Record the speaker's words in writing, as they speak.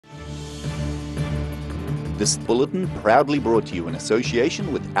This bulletin proudly brought to you in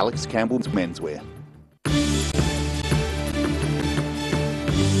association with Alex Campbell's Menswear.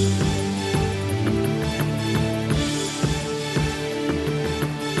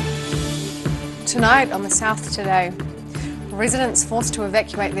 Tonight on the South Today, residents forced to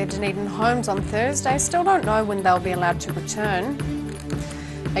evacuate their Dunedin homes on Thursday still don't know when they'll be allowed to return.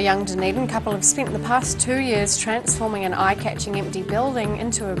 A young Dunedin couple have spent the past 2 years transforming an eye-catching empty building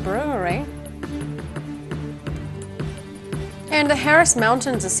into a brewery. And the Harris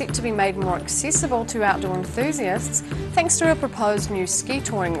Mountains are set to be made more accessible to outdoor enthusiasts thanks to a proposed new ski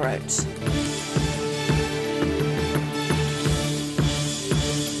touring route.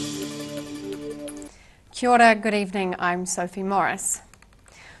 Kia ora, good evening, I'm Sophie Morris.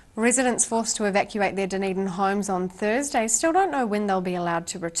 Residents forced to evacuate their Dunedin homes on Thursday still don't know when they'll be allowed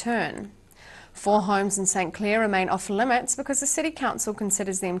to return. 4 homes in St Clair remain off limits because the City Council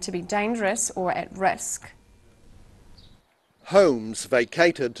considers them to be dangerous or at risk. Homes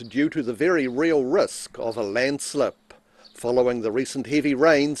vacated due to the very real risk of a landslip. Following the recent heavy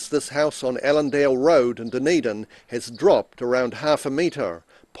rains, this house on Allendale Road in Dunedin has dropped around half a metre,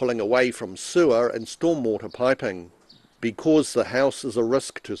 pulling away from sewer and stormwater piping. Because the house is a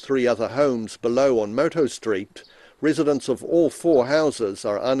risk to 3 other homes below on Moto Street, residents of all 4 houses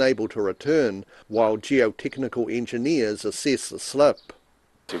are unable to return while geotechnical engineers assess the slip.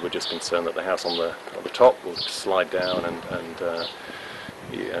 We're just concerned that the house on the top will slide down and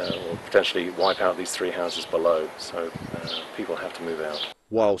will potentially wipe out these 3 houses below, so people have to move out.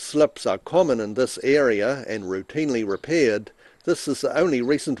 While slips are common in this area and routinely repaired, this is the only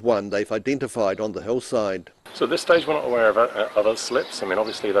recent one they've identified on the hillside. So at this stage we're not aware of other slips. I mean,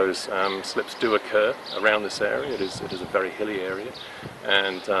 obviously those slips do occur around this area. It is a very hilly area,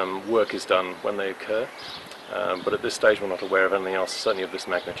 and work is done when they occur. But at this stage we're not aware of anything else, certainly of this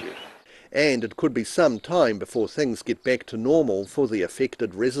magnitude. And it could be some time before things get back to normal for the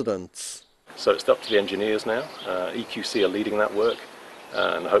affected residents. So it's up to the engineers now. EQC are leading that work,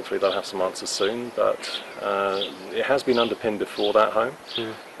 and hopefully they'll have some answers soon, but it has been underpinned before that home,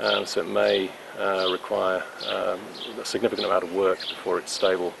 so it may require a significant amount of work before it's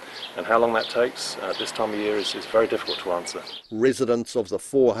stable, and how long that takes at this time of year is very difficult to answer. Residents of the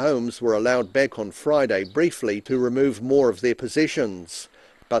 4 homes were allowed back on Friday briefly to remove more of their possessions,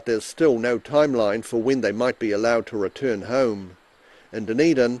 but there's still no timeline for when they might be allowed to return home. In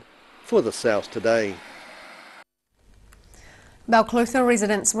Dunedin, for the South Today. Balclutha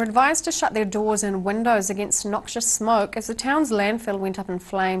residents were advised to shut their doors and windows against noxious smoke as the town's landfill went up in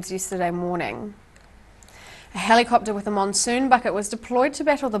flames yesterday morning. A helicopter with a monsoon bucket was deployed to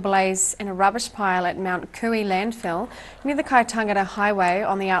battle the blaze in a rubbish pile at Mount Kui landfill near the Kaitangata Highway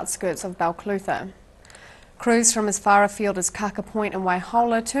on the outskirts of Balclutha. Crews from as far afield as Kaka Point and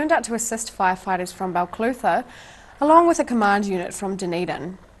Waihola turned out to assist firefighters from Balclutha, along with a command unit from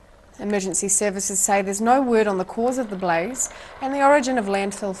Dunedin. Emergency services say there's no word on the cause of the blaze, and the origin of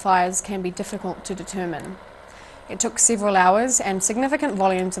landfill fires can be difficult to determine. It took several hours and significant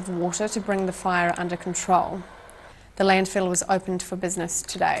volumes of water to bring the fire under control. The landfill was opened for business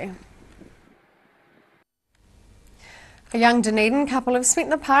today. A young Dunedin couple have spent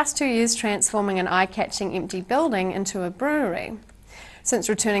the past 2 years transforming an eye-catching empty building into a brewery. Since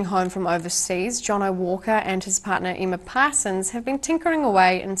returning home from overseas, Jono Walker and his partner Emma Parsons have been tinkering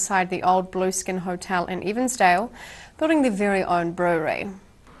away inside the old Blueskin Hotel in Evansdale, building their very own brewery.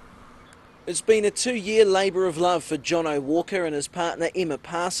 It's been a 2-year labour of love for Jono Walker and his partner Emma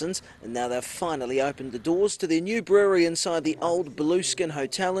Parsons, and now they've finally opened the doors to their new brewery inside the old Blueskin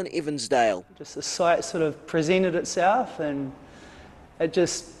Hotel in Evansdale. Just the site sort of presented itself, and it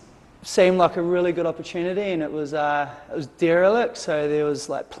just seemed like a really good opportunity, and it was derelict, so there was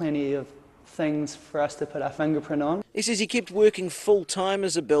like plenty of things for us to put our fingerprint on. He says he kept working full-time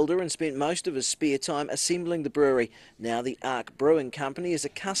as a builder and spent most of his spare time assembling the brewery. Now the Ark Brewing Company is a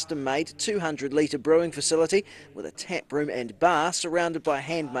custom-made 200-litre brewing facility with a tap room and bar surrounded by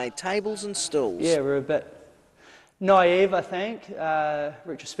handmade tables and stools. Yeah, we're a bit naive, I think,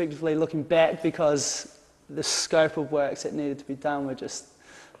 retrospectively looking back, because the scope of works that needed to be done were just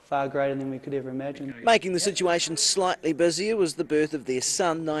far greater than we could ever imagine. Making the situation slightly busier was the birth of their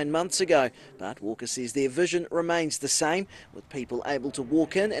son 9 months ago, but Walker says their vision remains the same, with people able to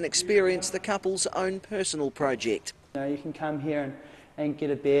walk in and experience the couple's own personal project. You can come here and get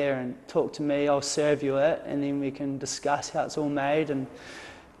a beer and talk to me, I'll serve you it, and then we can discuss how it's all made, and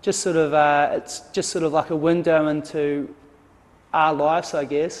just sort of, it's just sort of like a window into our lives, I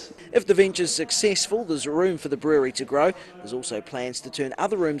guess. If the venture's successful, there's room for the brewery to grow. There's also plans to turn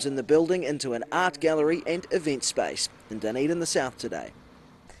other rooms in the building into an art gallery and event space. In Dunedin, the South Today.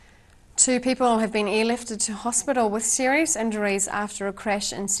 2 people have been airlifted to hospital with serious injuries after a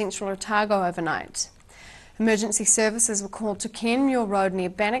crash in central Otago overnight. Emergency services were called to Kenmure Road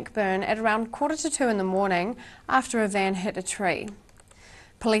near Bannockburn at around 1:45 in the morning after a van hit a tree.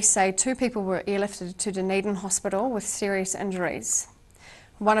 Police say 2 people were airlifted to Dunedin Hospital with serious injuries.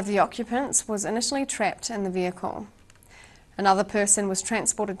 One of the occupants was initially trapped in the vehicle. Another person was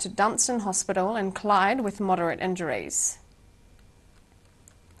transported to Dunstan Hospital in Clyde with moderate injuries.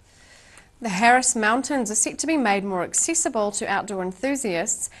 The Harris Mountains are set to be made more accessible to outdoor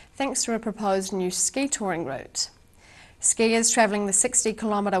enthusiasts thanks to a proposed new ski touring route. Skiers travelling the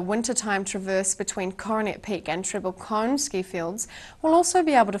 60-kilometre wintertime traverse between Coronet Peak and Treble Cone ski fields will also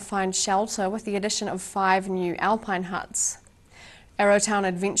be able to find shelter with the addition of 5 new alpine huts. Arrowtown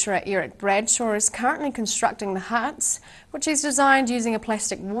adventurer Eric Bradshaw is currently constructing the huts, which he's designed using a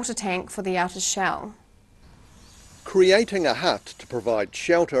plastic water tank for the outer shell. Creating a hut to provide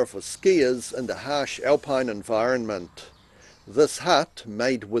shelter for skiers in the harsh alpine environment. This hut,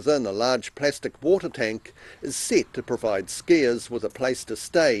 made within a large plastic water tank, is set to provide skiers with a place to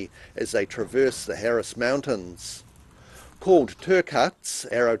stay as they traverse the Harris Mountains. Called Turk Huts,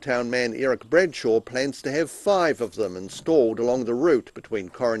 Arrowtown man Eric Bradshaw plans to have 5 of them installed along the route between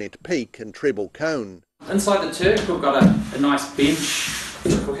Coronet Peak and Treble Cone. Inside the Turk we've got a nice bench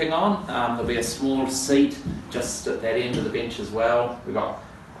for cooking on. There'll be a small seat just at that end of the bench as well. We've got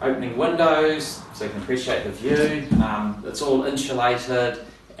opening windows so you can appreciate the view. It's all insulated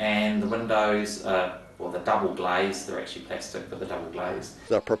and the windows are, well, they're double glazed. They're actually plastic, but they're double glazed.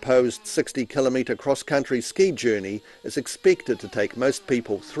 The proposed 60-kilometre cross-country ski journey is expected to take most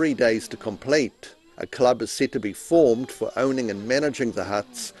people 3 days to complete. A club is set to be formed for owning and managing the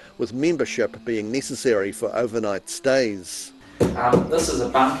huts, with membership being necessary for overnight stays. This is a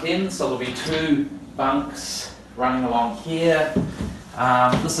bunk end, so there'll be 2 bunks running along here.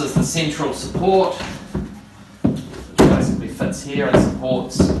 This is the central support, which basically fits here and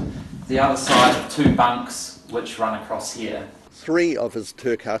supports the other side of 2 bunks which run across here. 3 of his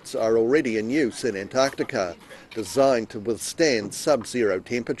Turk huts are already in use in Antarctica, designed to withstand sub-zero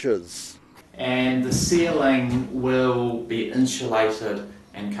temperatures. And the ceiling will be insulated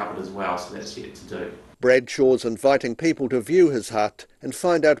and covered as well, so that's yet to do. Bradshaw's inviting people to view his hut and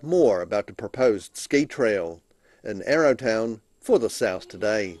find out more about the proposed ski trail. In Arrowtown, for the South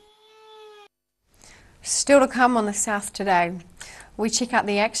Today. Still to come on the South Today. We check out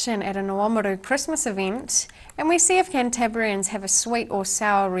the action at a Ngāwamaru Christmas event and we see if Cantabrians have a sweet or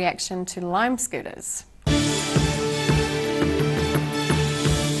sour reaction to lime scooters.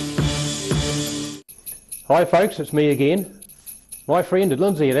 Hi folks, it's me again. My friend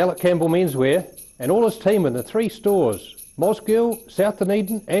Lindsay at Alec Campbell Menswear and all his team in the 3 stores, Mosgiel, South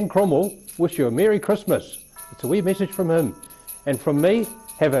Dunedin and Cromwell, wish you a Merry Christmas. It's a wee message from him. And from me,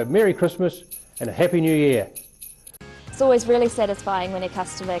 have a Merry Christmas and a Happy New Year. It's always really satisfying when a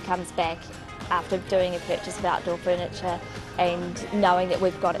customer comes back after doing a purchase of outdoor furniture and knowing that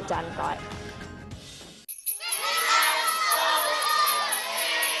we've got it done right.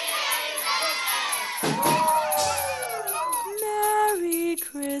 Merry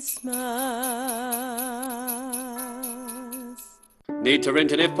Christmas. Need to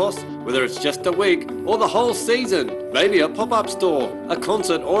rent an EFTPOS? Whether it's just a week or the whole season, maybe a pop-up store, a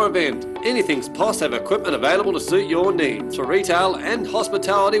concert or event, Anything's POS have equipment available to suit your needs for retail and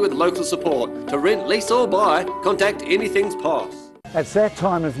hospitality with local support. To rent, lease or buy, contact Anything's POS. It's that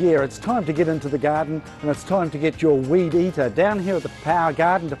time of year. It's time to get into the garden and it's time to get your weed eater. Down here at the Power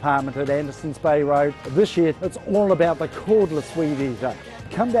Garden Department at Andersons Bay Road, this year it's all about the cordless weed eater.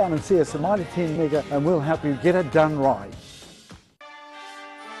 Come down and see us at Mitre 10 Mega and we'll help you get it done right.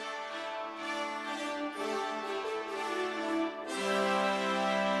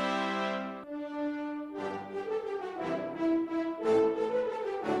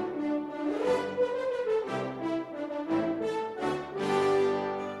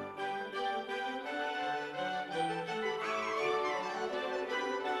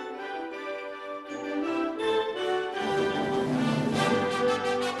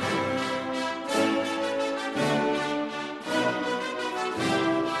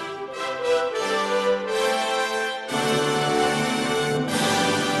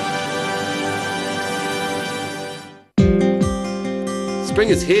 Spring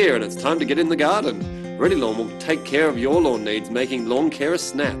is here and it's time to get in the garden. Ready Lawn will take care of your lawn needs, making Lawn Care a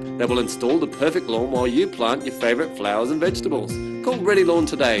snap. They will install the perfect lawn while you plant your favourite flowers and vegetables. Call Ready Lawn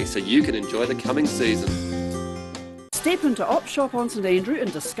today so you can enjoy the coming season. Step into Op Shop on St Andrew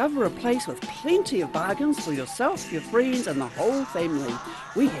and discover a place with plenty of bargains for yourself, your friends and the whole family.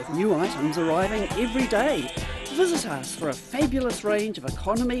 We have new items arriving every day. Visit us for a fabulous range of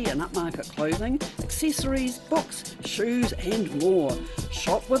economy and upmarket clothing, accessories, books, shoes and more.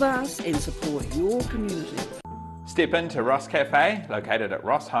 Shop with us and support your community. Step into Ross Cafe, located at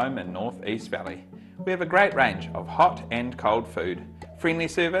Ross Home in North East Valley. We have a great range of hot and cold food, friendly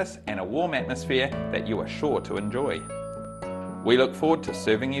service and a warm atmosphere that you are sure to enjoy. We look forward to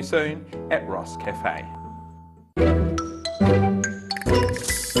serving you soon at Ross Cafe.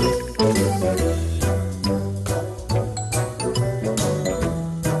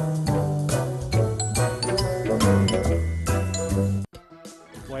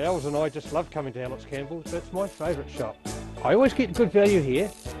 My Els and I just love coming to Alex Campbell's. It's my favourite shop. I always get good value here,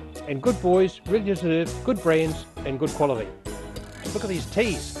 and good boys really deserve good brands and good quality. Look at these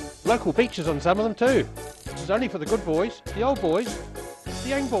tees. Local beaches on some of them too. This is only for the good boys, the old boys, the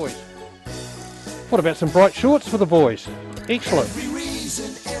young boys. What about some bright shorts for the boys? Excellent. Every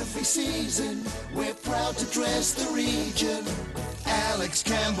reason, every season, we're proud to dress the region. Alex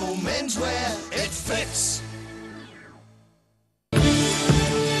Campbell Menswear, it fits.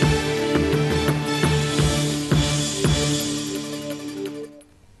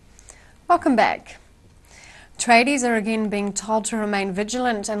 Welcome back. Tradies are again being told to remain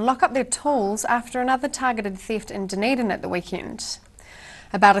vigilant and lock up their tools after another targeted theft in Dunedin at the weekend.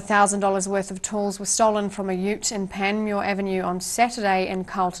 About $1,000 worth of tools were stolen from a ute in Panmure Avenue on Saturday in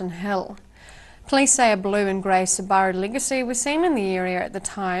Carlton Hill. Police say a blue and grey Subaru Legacy was seen in the area at the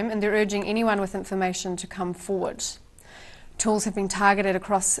time, and they're urging anyone with information to come forward. Tools have been targeted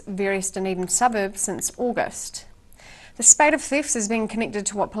across various Dunedin suburbs since August. The spate of thefts is being connected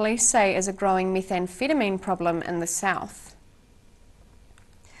to what police say is a growing methamphetamine problem in the south.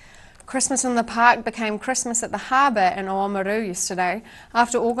 Christmas in the Park became Christmas at the Harbour in Oamaru yesterday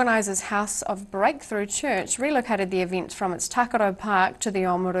after organisers House of Breakthrough Church relocated the event from its Takaro Park to the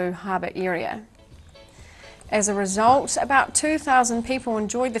Oamaru Harbour area. As a result, about 2,000 people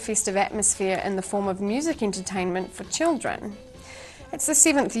enjoyed the festive atmosphere in the form of music entertainment for children. It's the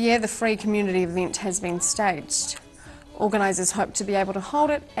 7th year the free community event has been staged. Organisers hope to be able to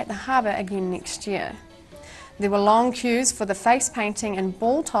hold it at the harbour again next year. There were long queues for the face painting and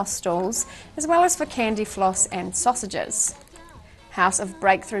ball toss stalls, as well as for candy floss and sausages. House of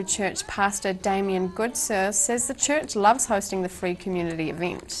Breakthrough Church pastor Damien Goodsir says the church loves hosting the free community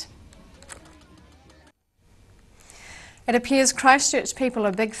event. It appears Christchurch people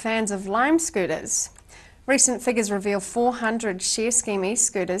are big fans of Lime scooters. Recent figures reveal 400 share scheme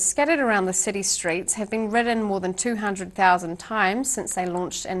e-scooters scattered around the city streets have been ridden more than 200,000 times since they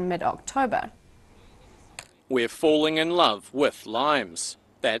launched in mid-October. We're falling in love with Limes.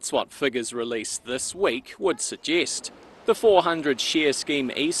 That's what figures released this week would suggest. The 400 share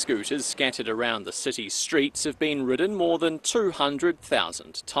scheme e-scooters scattered around the city's streets have been ridden more than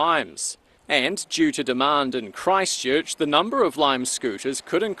 200,000 times. And due to demand in Christchurch, the number of Lime scooters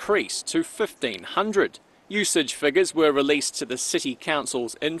could increase to 1,500. Usage figures were released to the City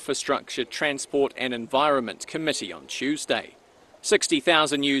Council's Infrastructure, Transport and Environment Committee on Tuesday.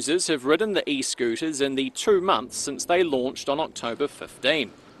 60,000 users have ridden the e-scooters in the 2 months since they launched on October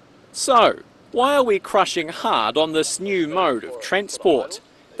 15. So, why are we crushing hard on this new mode of transport?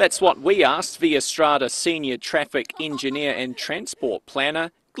 That's what we asked Via Strada Senior Traffic Engineer and Transport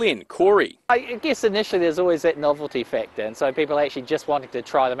Planner Glenn Corey. I guess initially there's always that novelty factor, and so people actually just wanting to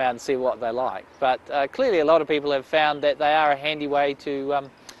try them out and see what they like. But clearly a lot of people have found that they are a handy way to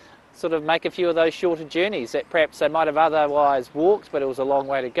sort of make a few of those shorter journeys that perhaps they might have otherwise walked, but it was a long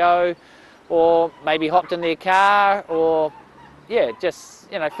way to go, or maybe hopped in their car, or yeah, just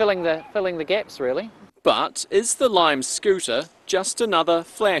filling the gaps really. But is the Lime scooter just another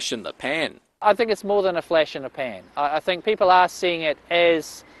flash in the pan? I think it's more than a flash in the pan. I think people are seeing it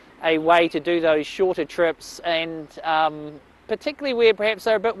as a way to do those shorter trips, and particularly where perhaps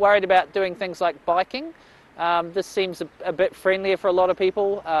they're a bit worried about doing things like biking. This seems a bit friendlier for a lot of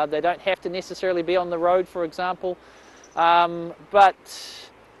people. They don't have to necessarily be on the road, for example. But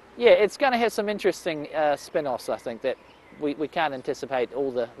yeah, it's going to have some interesting spin-offs, I think, that we can't anticipate all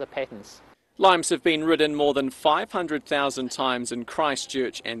the patterns. Limes have been ridden more than 500,000 times in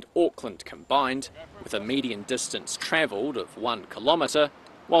Christchurch and Auckland combined, with a median distance travelled of 1 kilometre,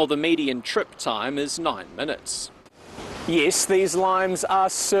 while the median trip time is 9 minutes. Yes, these Limes are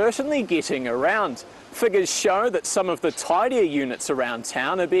certainly getting around. Figures show that some of the tidier units around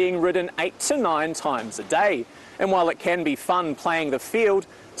town are being ridden 8 to 9 times a day. And while it can be fun playing the field,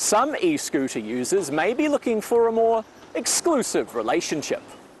 some e-scooter users may be looking for a more exclusive relationship.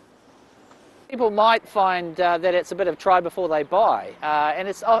 People might find that it's a bit of try before they buy, and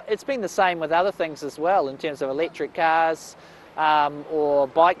it's been the same with other things as well in terms of electric cars. or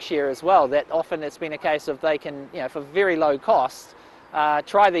bike share as well, that often it's been a case of they can, for very low cost,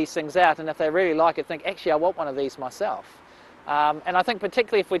 try these things out, and if they really like it, think, actually I want one of these myself. And I think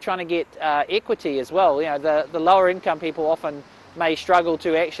particularly if we're trying to get equity as well, the lower income people often may struggle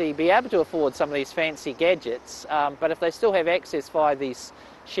to actually be able to afford some of these fancy gadgets, but if they still have access via these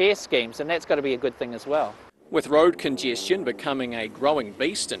share schemes, then that's got to be a good thing as well. With road congestion becoming a growing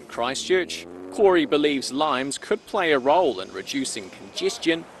beast in Christchurch, Corey believes limes could play a role in reducing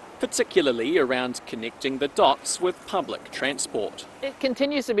congestion, particularly around connecting the dots with public transport. It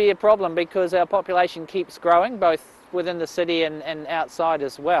continues to be a problem because our population keeps growing, both within the city and outside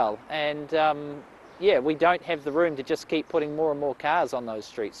as well. And yeah, we don't have the room to just keep putting more and more cars on those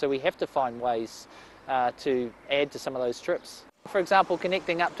streets, so we have to find ways to add to some of those trips. For example,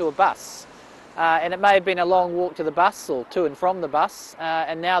 connecting up to a bus. And it may have been a long walk to the bus or to and from the bus,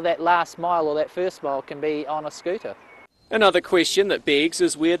 and now that last mile or that first mile can be on a scooter. Another question that begs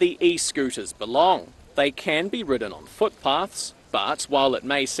is where the e-scooters belong. They can be ridden on footpaths, but while it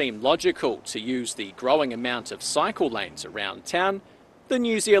may seem logical to use the growing amount of cycle lanes around town, the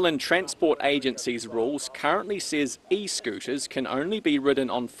New Zealand Transport Agency's rules currently says e-scooters can only be ridden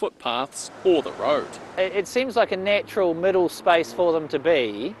on footpaths or the road. It seems like a natural middle space for them to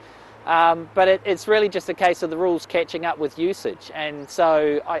be, but it's really just a case of the rules catching up with usage, and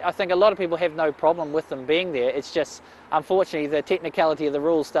so I think a lot of people have no problem with them being there. It's just, unfortunately, the technicality of the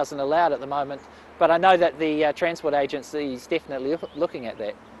rules doesn't allow it at the moment, but I know that the Transport Agency is definitely looking at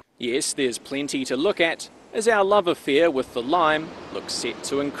that. Yes, there's plenty to look at, as our love affair with the lime looks set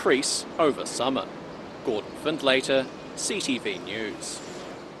to increase over summer. Gordon Findlater, CTV News.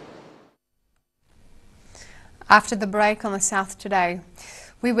 After the break on the South Today,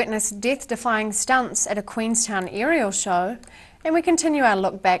 we witnessed death-defying stunts at a Queenstown aerial show, and we continue our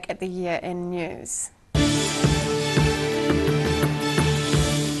look back at the year in news.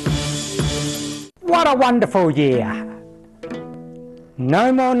 What a wonderful year!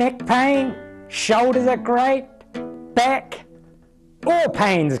 No more neck pain, shoulders are great, back, all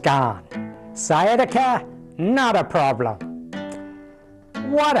pain's gone. Sciatica, not a problem.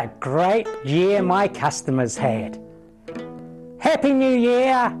 What a great year my customers had. Happy New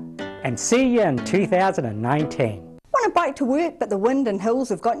Year, and see you in 2019. Want a bike to work but the wind and hills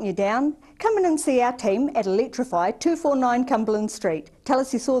have gotten you down? Come in and see our team at Electrify 249 Cumberland Street. Tell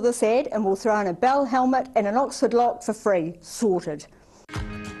us you saw this ad and we'll throw in a Bell helmet and an Oxford lock for free. Sorted.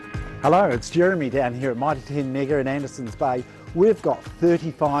 Hello, it's Jeremy down here at Mighty 10 Mega in Andersons Bay. We've got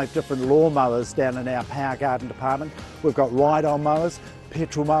 35 different lawnmowers down in our power garden department. We've got ride-on mowers,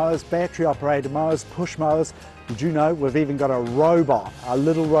 petrol mowers, battery operated mowers, push mowers. Did you know we've even got a robot, a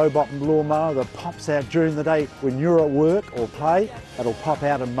little robot lawnmower that pops out during the day when you're at work or play. It'll pop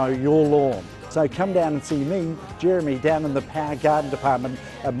out and mow your lawn. So come down and see me, Jeremy, down in the power garden department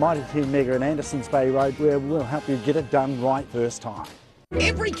at Mighty 10 Mega in Andersons Bay Road, where we'll help you get it done right first time.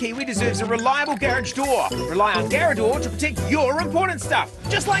 Every Kiwi deserves a reliable garage door. Rely on Garrador to protect your important stuff.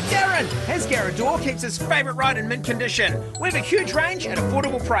 Just like Darren, his Garrador keeps his favourite ride in mint condition. We have a huge range at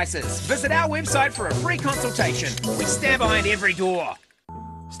affordable prices. Visit our website for a free consultation. We stand behind every door.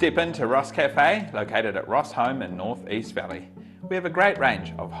 Step into Ross Cafe, located at Ross Home in North East Valley. We have a great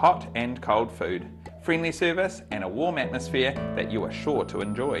range of hot and cold food, friendly service and a warm atmosphere that you are sure to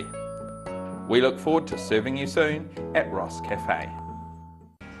enjoy. We look forward to serving you soon at Ross Cafe.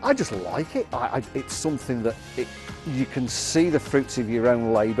 I just like it. It's something that you can see the fruits of your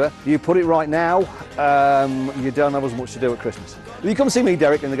own labour. You put it right now, you don't have as much to do at Christmas. You come see me,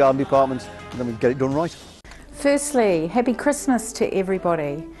 Derek, in the garden department, and then we get it done right. Firstly, happy Christmas to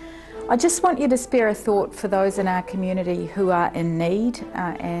everybody. I just want you to spare a thought for those in our community who are in need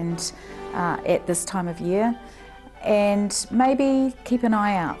at this time of year, and maybe keep an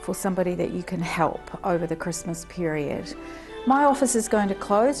eye out for somebody that you can help over the Christmas period. My office is going to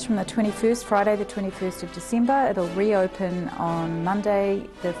close from the 21st, Friday the 21st of December. It'll reopen on Monday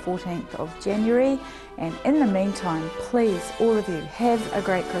the 14th of January. And in the meantime, please, all of you, have a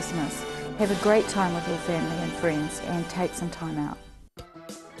great Christmas. Have a great time with your family and friends and take some time out.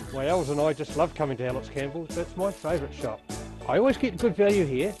 My Els and I just love coming to Alex Campbell's. That's my favourite shop. I always get good value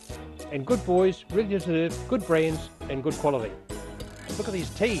here, and good boys really deserve good brands and good quality. Look at these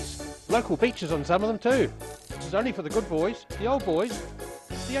tees. Local beaches on some of them too. This is only for the good boys, the old boys,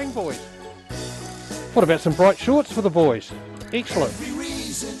 the young boys. What about some bright shorts for the boys? Excellent. Every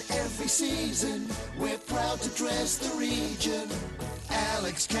reason, every season, we're proud to dress the region.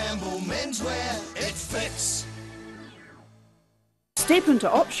 Alex Campbell Menswear, it fits. Step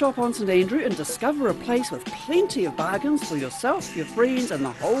into Op Shop on St Andrew and discover a place with plenty of bargains for yourself, your friends and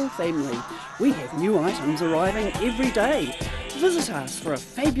the whole family. We have new items arriving every day. Visit us for a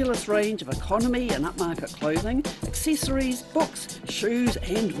fabulous range of economy and upmarket clothing, accessories, books, shoes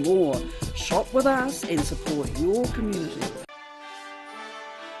and more. Shop with us and support your community.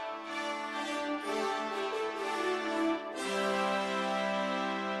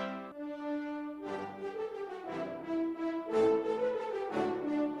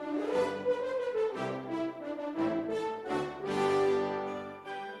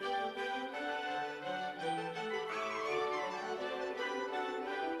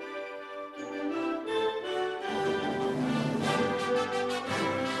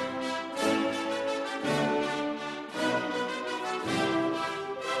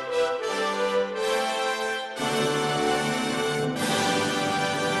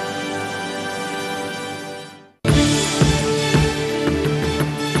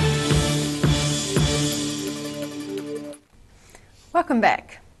 Welcome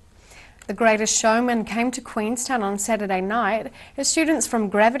back. The Greatest Showman came to Queenstown on Saturday night as students from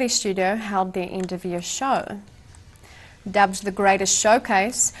Gravity Studio held their end-of-year show. Dubbed the Greatest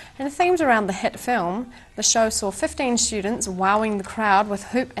Showcase and themed around the hit film, the show saw 15 students wowing the crowd with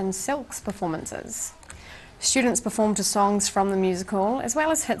hoop and silks performances. Students performed to songs from the musical as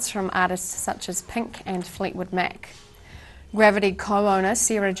well as hits from artists such as Pink and Fleetwood Mac. Gravity co-owner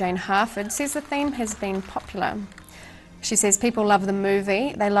Sarah Jane Harford says the theme has been popular. She says people love the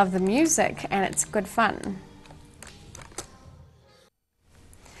movie, they love the music, and it's good fun.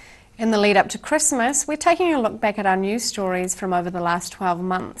 In the lead up to Christmas, we're taking a look back at our news stories from over the last 12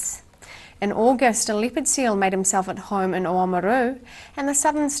 months. In August, a leopard seal made himself at home in Oamaru, and the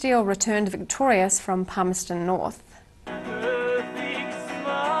southern steel returned victorious from Palmerston North.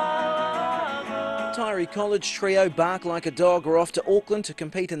 Tyree College trio Bark Like a Dog are off to Auckland to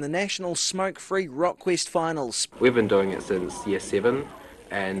compete in the national smoke-free RockQuest finals. We've been doing it since year 7,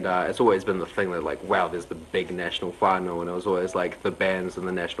 and it's always been the thing that, like, wow, there's the big national final, and it was always like the bands in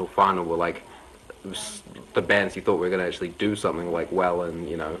the national final were like the bands you thought were going to actually do something like well in,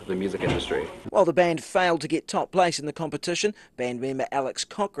 you know, the music industry. While the band failed to get top place in the competition, band member Alex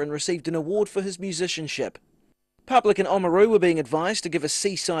Cochran received an award for his musicianship. Public in Oamaru were being advised to give a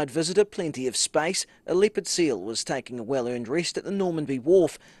seaside visitor plenty of space. A leopard seal was taking a well-earned rest at the Normanby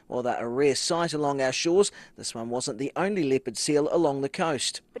Wharf. While they're a rare sight along our shores, this one wasn't the only leopard seal along the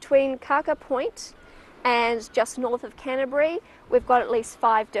coast. Between Kaka Point and just north of Canterbury, we've got at least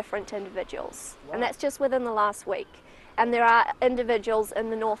 5 different individuals. Wow. And that's just within the last week. And there are individuals in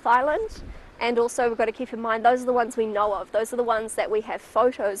the North Island, and also we've got to keep in mind those are the ones we know of. Those are the ones that we have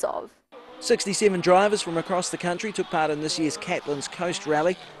photos of. 67 drivers from across the country took part in this year's Catlins Coast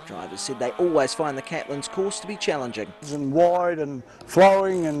Rally. Drivers said they always find the Catlins course to be challenging. And wide and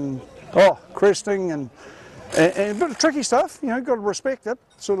flowing and cresting and a bit of tricky stuff, you know, got to respect it,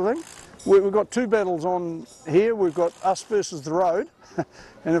 sort of thing. We've got 2 battles on here. We've got us versus the road,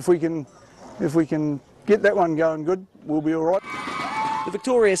 and if we can get that one going good, we'll be all right. The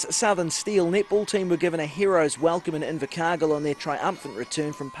victorious Southern Steel netball team were given a hero's welcome in Invercargill on their triumphant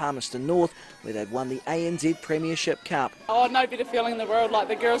return from Palmerston North, where they'd won the ANZ Premiership Cup. Oh, no better feeling in the world, like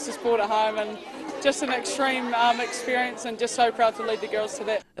the girls just brought it home, and just an extreme experience, and just so proud to lead the girls to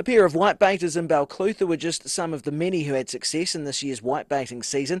that. A pair of whitebaiters in Balclutha were just some of the many who had success in this year's whitebaiting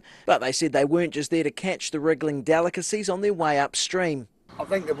season, but they said they weren't just there to catch the wriggling delicacies on their way upstream. I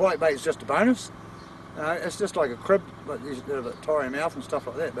think the whitebait's just a bonus. It's just like a crib, but there's a bit of a tie mouth and stuff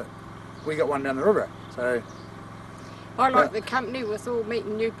like that, but we got one down the river, so... I like the company with all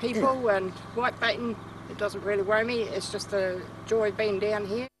meeting new people, and whitebaiting, it doesn't really worry me, it's just a joy being down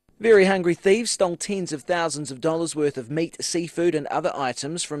here. Very hungry thieves stole tens of thousands of dollars worth of meat, seafood and other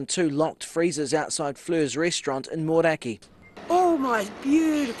items from 2 locked freezers outside Fleur's restaurant in Moraki. All my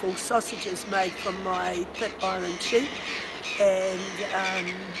beautiful sausages made from my pit iron sheep, and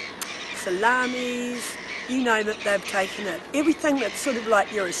salamis, you name it, they've taken it. Everything that's sort of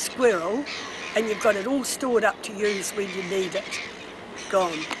like you're a squirrel and you've got it all stored up to use when you need it,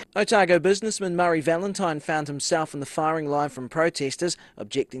 gone. Otago businessman Murray Valentine found himself in the firing line from protesters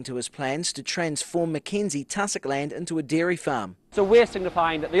objecting to his plans to transform Mackenzie tussock land into a dairy farm. So we're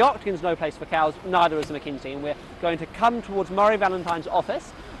signifying that the Octagon's no place for cows, neither is the Mackenzie, and we're going to come towards Murray Valentine's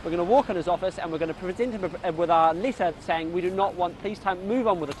office. We're going to walk in his office and we're going to present him with our letter saying we do not want, please move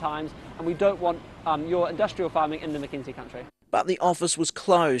on with the times, and we don't want your industrial farming in the Mackenzie country. But the office was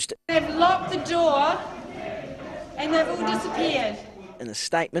closed. They've locked the door and they've all disappeared. In a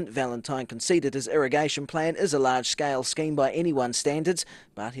statement, Valentine conceded his irrigation plan is a large-scale scheme by anyone's standards,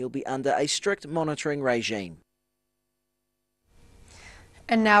 but he'll be under a strict monitoring regime.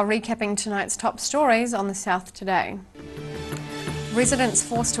 And now recapping tonight's top stories on the South Today. Residents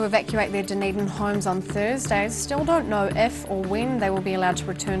forced to evacuate their Dunedin homes on Thursday still don't know if or when they will be allowed to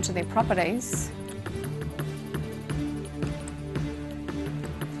return to their properties.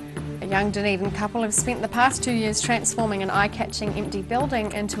 A young Dunedin couple have spent the past 2 years transforming an eye-catching empty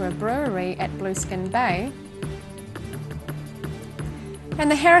building into a brewery at Blueskin Bay. And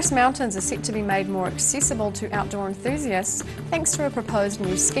the Harris Mountains are set to be made more accessible to outdoor enthusiasts thanks to a proposed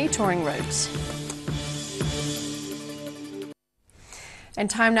new ski touring route. And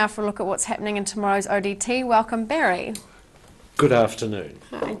time now for a look at what's happening in tomorrow's ODT. Welcome, Barry. Good afternoon.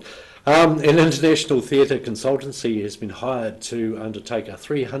 Hi. An international theatre consultancy has been hired to undertake a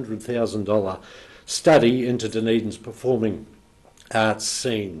 $300,000 study into Dunedin's performing arts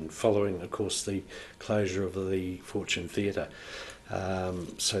scene following, of course, the closure of the Fortune Theatre.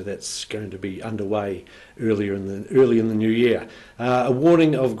 So that's going to be underway early in the new year. A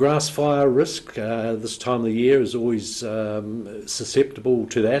warning of grass fire risk this time of the year is always susceptible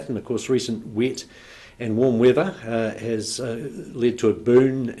to that, and of course recent wet and warm weather has led to a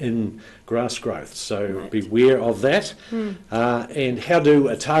boom in grass growth, so beware of that. And how do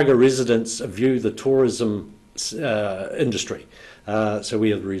Otago residents view the tourism industry? So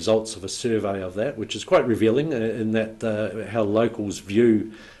we have the results of a survey of that, which is quite revealing in that how locals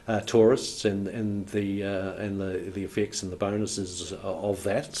view tourists and the effects and the bonuses of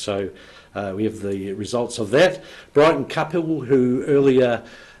that. So we have the results of that. Brighton couple who earlier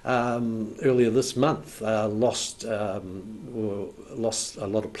this month lost a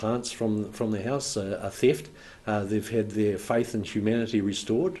lot of plants from their house, a theft. They've had their faith in humanity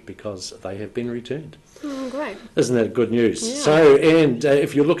restored because they have been returned. Oh, great. Isn't that good news? Yeah. So, and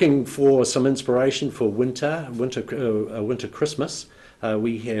if you're looking for some inspiration for winter Christmas,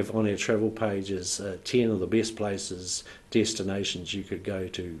 we have on our travel pages 10 of the best places, destinations you could go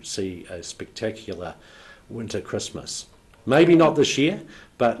to see a spectacular winter Christmas. Maybe not this year,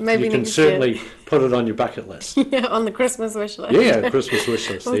 but Maybe you can next certainly year. put it on your bucket list. Yeah, on the Christmas wish list. Yeah, Christmas wish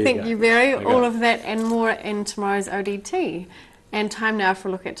list. Well, there thank you go. you, Barry. There you All go. of that and more in tomorrow's ODT. And time now for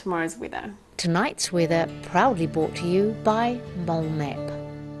a look at tomorrow's weather. Tonight's weather proudly brought to you by Molnap.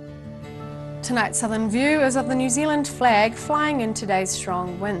 Tonight's southern view is of the New Zealand flag flying in today's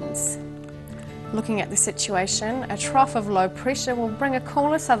strong winds. Looking at the situation, a trough of low pressure will bring a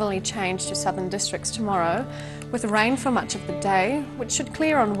cooler southerly change to southern districts tomorrow, with rain for much of the day, which should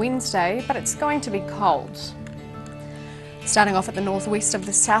clear on Wednesday, but it's going to be cold. Starting off at the northwest of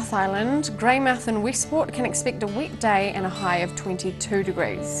the South Island, Greymouth and Westport can expect a wet day and a high of 22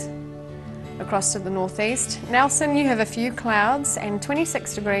 degrees. Across to the northeast, Nelson, you have a few clouds and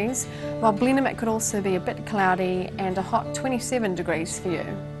 26 degrees, while Blenheim it could also be a bit cloudy and a hot 27 degrees for you.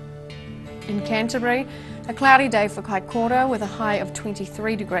 In Canterbury, a cloudy day for Kaikoura with a high of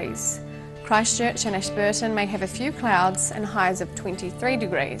 23 degrees. Christchurch and Ashburton may have a few clouds and highs of 23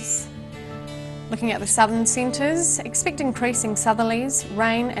 degrees. Looking at the southern centres, expect increasing southerlies,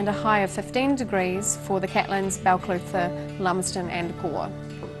 rain and a high of 15 degrees for the Catlins, Balclutha, Lumsden and Gore.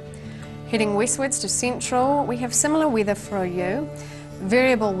 Heading westwards to central, we have similar weather for you.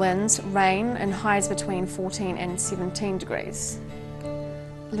 Variable winds, rain and highs between 14 and 17 degrees.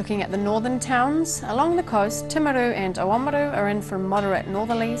 Looking at the northern towns, along the coast, Timaru and Oamaru are in for moderate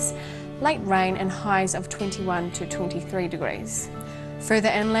northerlies, late rain and highs of 21 to 23 degrees. Further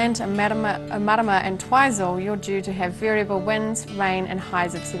inland, Marama and Twizel, you're due to have variable winds, rain and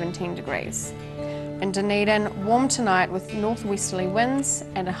highs of 17 degrees. In Dunedin, warm tonight with northwesterly winds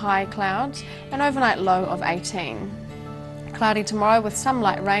and a high cloud, an overnight low of 18. Cloudy tomorrow with some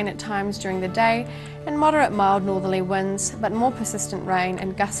light rain at times during the day and moderate mild northerly winds, but more persistent rain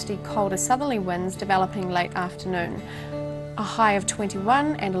and gusty colder southerly winds developing late afternoon. A high of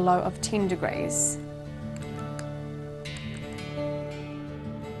 21 and a low of 10 degrees.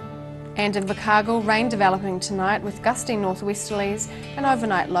 And in Invercargill, rain developing tonight with gusty northwesterlies, an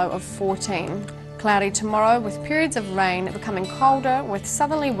overnight low of 14. Cloudy tomorrow with periods of rain becoming colder with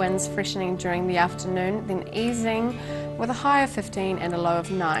southerly winds freshening during the afternoon, then easing with a high of 15 and a low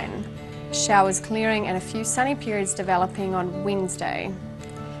of 9. Showers clearing and a few sunny periods developing on Wednesday.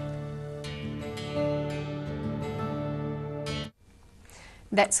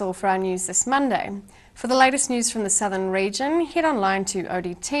 That's all for our news this Monday. For the latest news from the southern region, head online to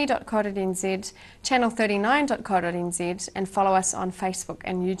odt.co.nz, channel39.co.nz and follow us on Facebook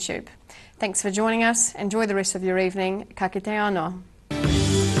and YouTube. Thanks for joining us. Enjoy the rest of your evening. Ka kite anō.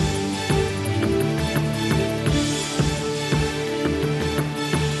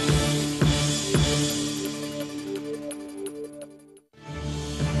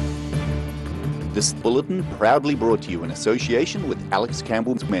 This bulletin proudly brought to you in association with Alex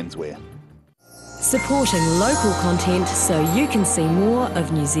Campbell's Menswear. Supporting local content so you can see more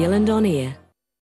of New Zealand on air.